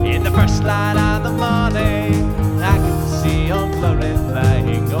first light of the morning, I can see your glory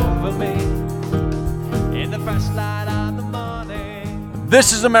flying over me. In the first light of the morning.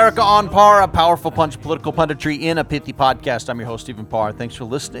 This is America on Par, a powerful punch of political punditry in a pithy podcast. I'm your host, Stephen Parr. Thanks for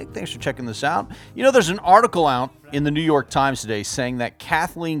listening. Thanks for checking this out. You know, there's an article out in the New York Times today saying that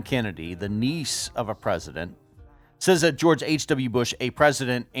Kathleen Kennedy, the niece of a president, says that George H.W. Bush, a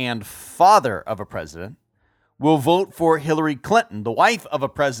president and father of a president, will vote for Hillary Clinton, the wife of a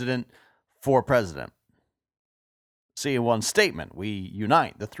president, for president. See, in one statement, we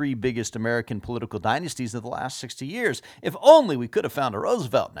unite the three biggest American political dynasties of the last 60 years. If only we could have found a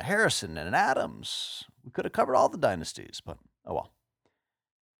Roosevelt and a Harrison and an Adams. We could have covered all the dynasties, but oh well.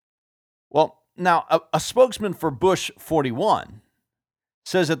 Well, now, a spokesman for Bush 41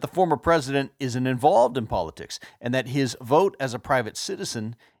 says that the former president isn't involved in politics and that his vote as a private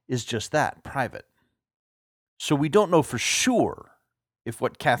citizen is just that, private. So we don't know for sure if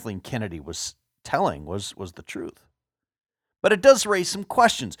what Kathleen Kennedy was telling was the truth. But it does raise some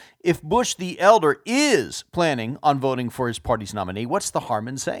questions. If Bush the elder is planning on voting for his party's nominee, what's the harm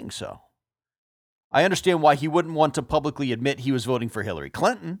in saying so? I understand why he wouldn't want to publicly admit he was voting for Hillary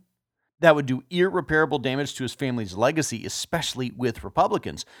Clinton. That would do irreparable damage to his family's legacy, especially with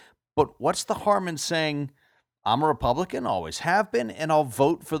Republicans. But what's the harm in saying, I'm a Republican, always have been, and I'll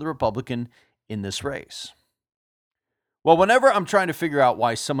vote for the Republican in this race? Well, whenever I'm trying to figure out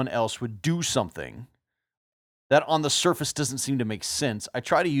why someone else would do something that on the surface doesn't seem to make sense, I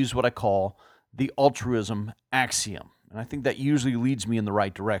try to use what I call the altruism axiom. And I think that usually leads me in the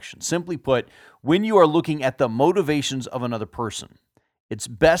right direction. Simply put, when you are looking at the motivations of another person, it's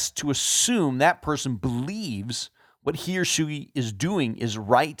best to assume that person believes what he or she is doing is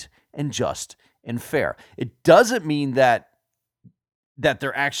right and just and fair. It doesn't mean that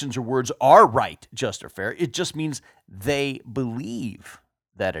their actions or words are right, just, or fair. It just means they believe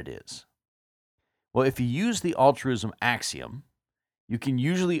that it is. Well, if you use the altruism axiom, you can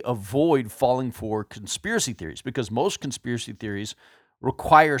usually avoid falling for conspiracy theories, because most conspiracy theories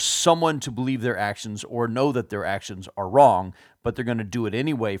require someone to believe their actions or know that their actions are wrong, but they're going to do it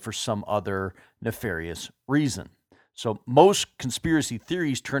anyway for some other nefarious reason. So most conspiracy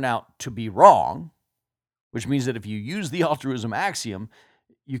theories turn out to be wrong, which means that if you use the altruism axiom,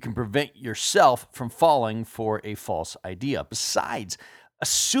 you can prevent yourself from falling for a false idea. Besides,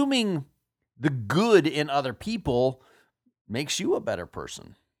 assuming the good in other people makes you a better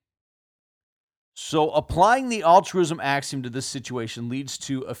person. So applying the altruism axiom to this situation leads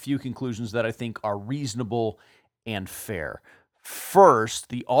to a few conclusions that I think are reasonable and fair. First,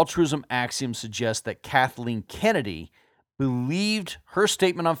 the altruism axiom suggests that Kathleen Kennedy believed her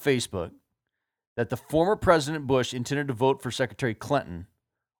statement on Facebook that the former President Bush intended to vote for Secretary Clinton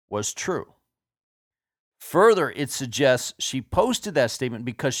was true. Further, it suggests she posted that statement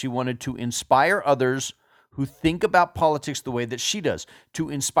because she wanted to inspire others who think about politics the way that she does, to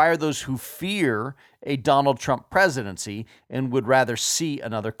inspire those who fear a Donald Trump presidency and would rather see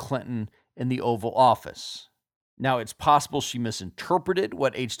another Clinton in the Oval Office. Now, it's possible she misinterpreted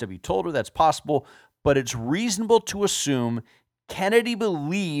what HW told her. That's possible, but it's reasonable to assume Kennedy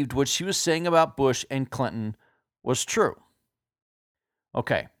believed what she was saying about Bush and Clinton was true.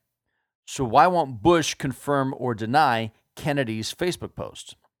 Okay, so why won't Bush confirm or deny Kennedy's Facebook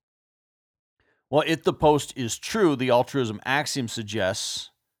post? Well, if the post is true, the altruism axiom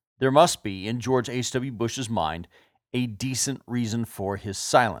suggests there must be, in George H.W. Bush's mind, a decent reason for his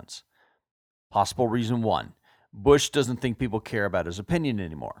silence. Possible reason one, Bush doesn't think people care about his opinion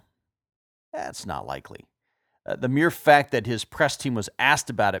anymore. That's not likely. The mere fact that his press team was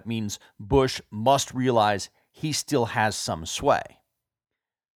asked about it means Bush must realize he still has some sway.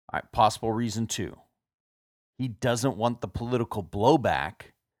 All right, possible reason two, he doesn't want the political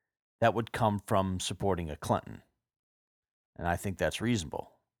blowback that would come from supporting a Clinton. And I think that's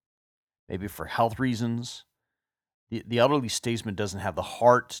reasonable. Maybe for health reasons. The elderly statesman doesn't have the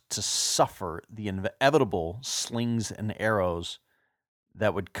heart to suffer the inevitable slings and arrows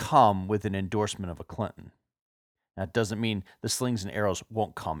that would come with an endorsement of a Clinton. That doesn't mean the slings and arrows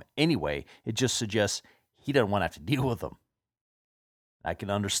won't come anyway. It just suggests he doesn't want to have to deal with them. I can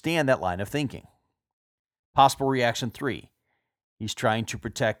understand that line of thinking. Possible reaction three, he's trying to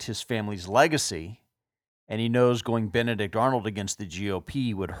protect his family's legacy, and he knows going Benedict Arnold against the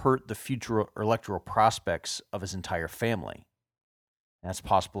GOP would hurt the future electoral prospects of his entire family. That's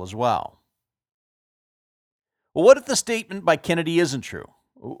possible as well. Well, what if the statement by Kennedy isn't true?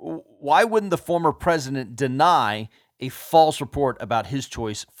 Why wouldn't the former president deny a false report about his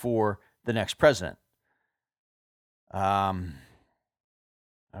choice for the next president?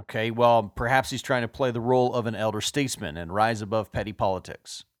 Okay, well, perhaps he's trying to play the role of an elder statesman and rise above petty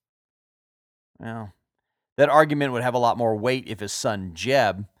politics. Well, that argument would have a lot more weight if his son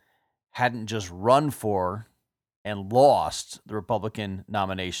Jeb hadn't just run for and lost the Republican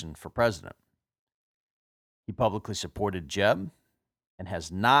nomination for president. He publicly supported Jeb and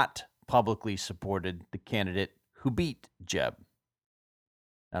has not publicly supported the candidate who beat Jeb.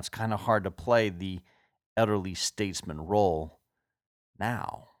 Now, it's kind of hard to play the elderly statesman role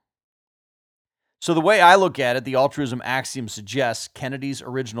now. So the way I look at it, the altruism axiom suggests Kennedy's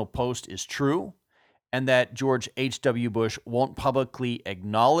original post is true and that George H.W. Bush won't publicly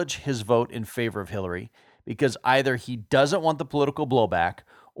acknowledge his vote in favor of Hillary because either he doesn't want the political blowback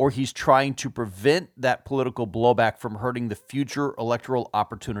or he's trying to prevent that political blowback from hurting the future electoral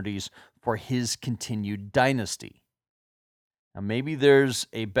opportunities for his continued dynasty. Now, maybe there's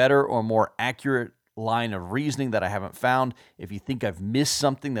a better or more accurate line of reasoning that I haven't found. If you think I've missed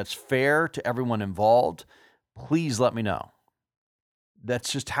something that's fair to everyone involved, please let me know.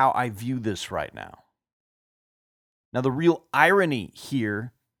 That's just how I view this right now. Now, the real irony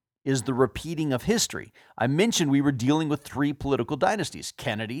here is the repeating of history. I mentioned we were dealing with three political dynasties,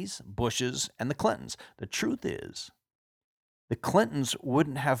 Kennedy's, Bush's, and the Clintons. The truth is, the Clintons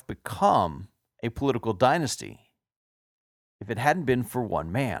wouldn't have become a political dynasty if it hadn't been for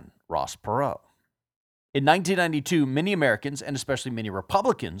one man, Ross Perot. In 1992, many Americans, and especially many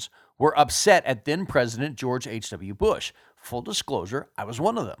Republicans, were upset at then-President George H.W. Bush. Full disclosure, I was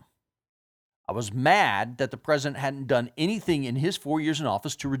one of them. I was mad that the president hadn't done anything in his 4 years in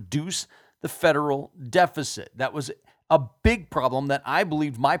office to reduce the federal deficit. That was a big problem that I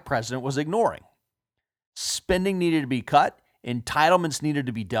believed my president was ignoring. Spending needed to be cut, entitlements needed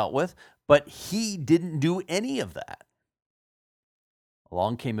to be dealt with, but he didn't do any of that.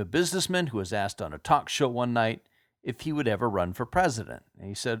 Along came a businessman who was asked on a talk show one night if he would ever run for president. And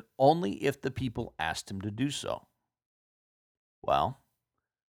he said, only if the people asked him to do so. Well,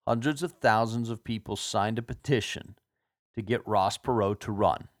 hundreds of thousands of people signed a petition to get Ross Perot to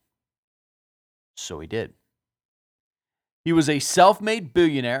run. So he did. He was a self-made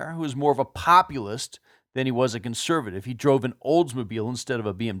billionaire who was more of a populist than he was a conservative. He drove an Oldsmobile instead of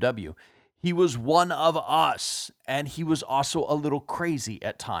a BMW. He was one of us, and he was also a little crazy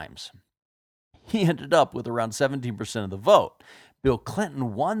at times. He ended up with around 17% of the vote. Bill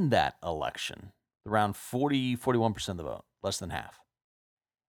Clinton won that election, around 41% of the vote, less than half.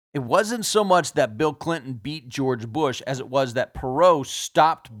 It wasn't so much that Bill Clinton beat George Bush as it was that Perot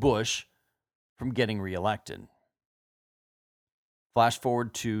stopped Bush from getting reelected. Flash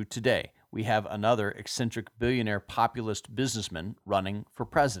forward to today. We have another eccentric billionaire populist businessman running for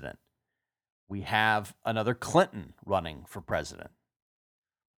president. We have another Clinton running for president.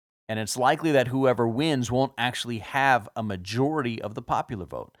 And it's likely that whoever wins won't actually have a majority of the popular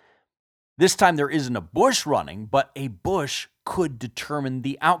vote. This time there isn't a Bush running, but a Bush could determine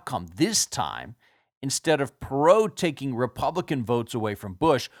the outcome. This time, instead of Perot taking Republican votes away from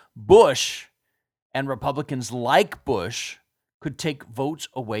Bush, Bush and Republicans like Bush could take votes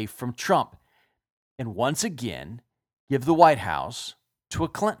away from Trump and once again give the White House to a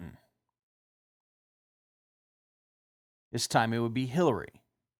Clinton. This time it would be Hillary,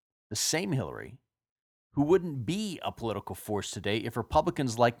 the same Hillary, who wouldn't be a political force today if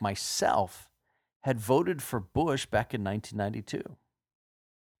Republicans like myself had voted for Bush back in 1992.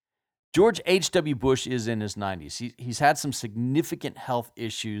 George H.W. Bush is in his 90s. He's had some significant health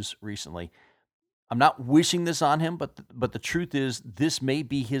issues recently. I'm not wishing this on him, but the truth is this may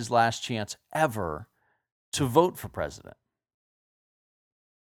be his last chance ever to vote for president.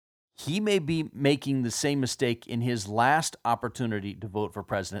 He may be making the same mistake in his last opportunity to vote for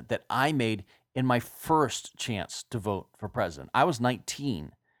president that I made in my first chance to vote for president. I was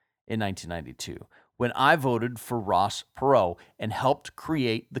 19 in 1992 when I voted for Ross Perot and helped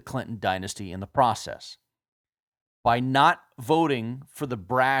create the Clinton dynasty in the process. By not voting for the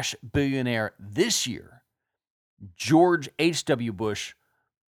brash billionaire this year, George H.W. Bush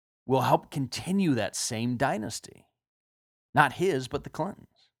will help continue that same dynasty. Not his, but the Clintons.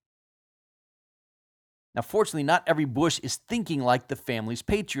 Now, fortunately, not every Bush is thinking like the family's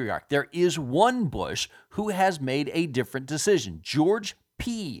patriarch. There is one Bush who has made a different decision. George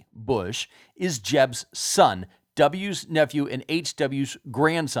P. Bush is Jeb's son, W's nephew, and H.W.'s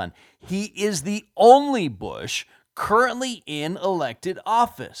grandson. He is the only Bush currently in elected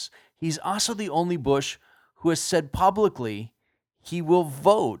office. He's also the only Bush who has said publicly he will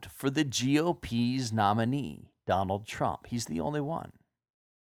vote for the GOP's nominee, Donald Trump. He's the only one.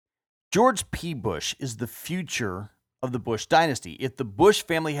 George P. Bush is the future of the Bush dynasty. If the Bush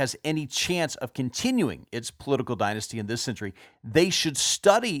family has any chance of continuing its political dynasty in this century, they should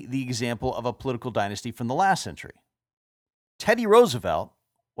study the example of a political dynasty from the last century. Teddy Roosevelt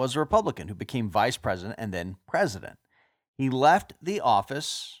was a Republican who became vice president and then president. He left the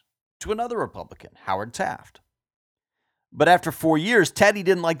office to another Republican, Howard Taft. But after 4 years, Teddy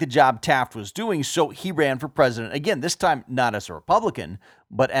didn't like the job Taft was doing, so he ran for president again, this time not as a Republican,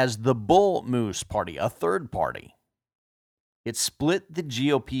 but as the Bull Moose Party, a third party. It split the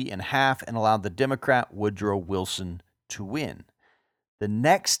GOP in half and allowed the Democrat Woodrow Wilson to win. The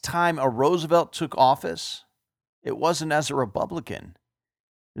next time a Roosevelt took office, it wasn't as a Republican.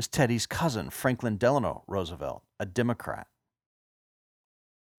 It was Teddy's cousin, Franklin Delano Roosevelt, a Democrat.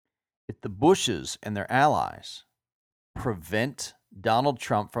 If the Bushes and their allies prevent Donald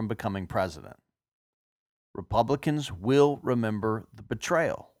Trump from becoming president, Republicans will remember the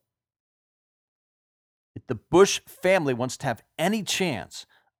betrayal. If the Bush family wants to have any chance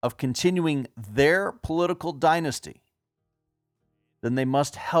of continuing their political dynasty, then they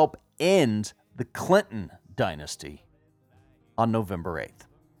must help end the Clinton dynasty on November 8th.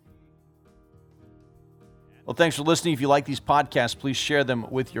 Well, thanks for listening. If you like these podcasts, please share them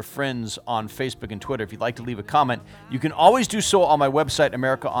with your friends on Facebook and Twitter. If you'd like to leave a comment, you can always do so on my website,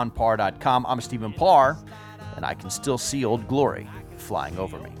 AmericaOnPar.com. I'm Stephen Parr, and I can still see Old Glory flying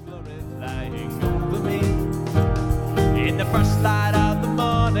over me. In the first light of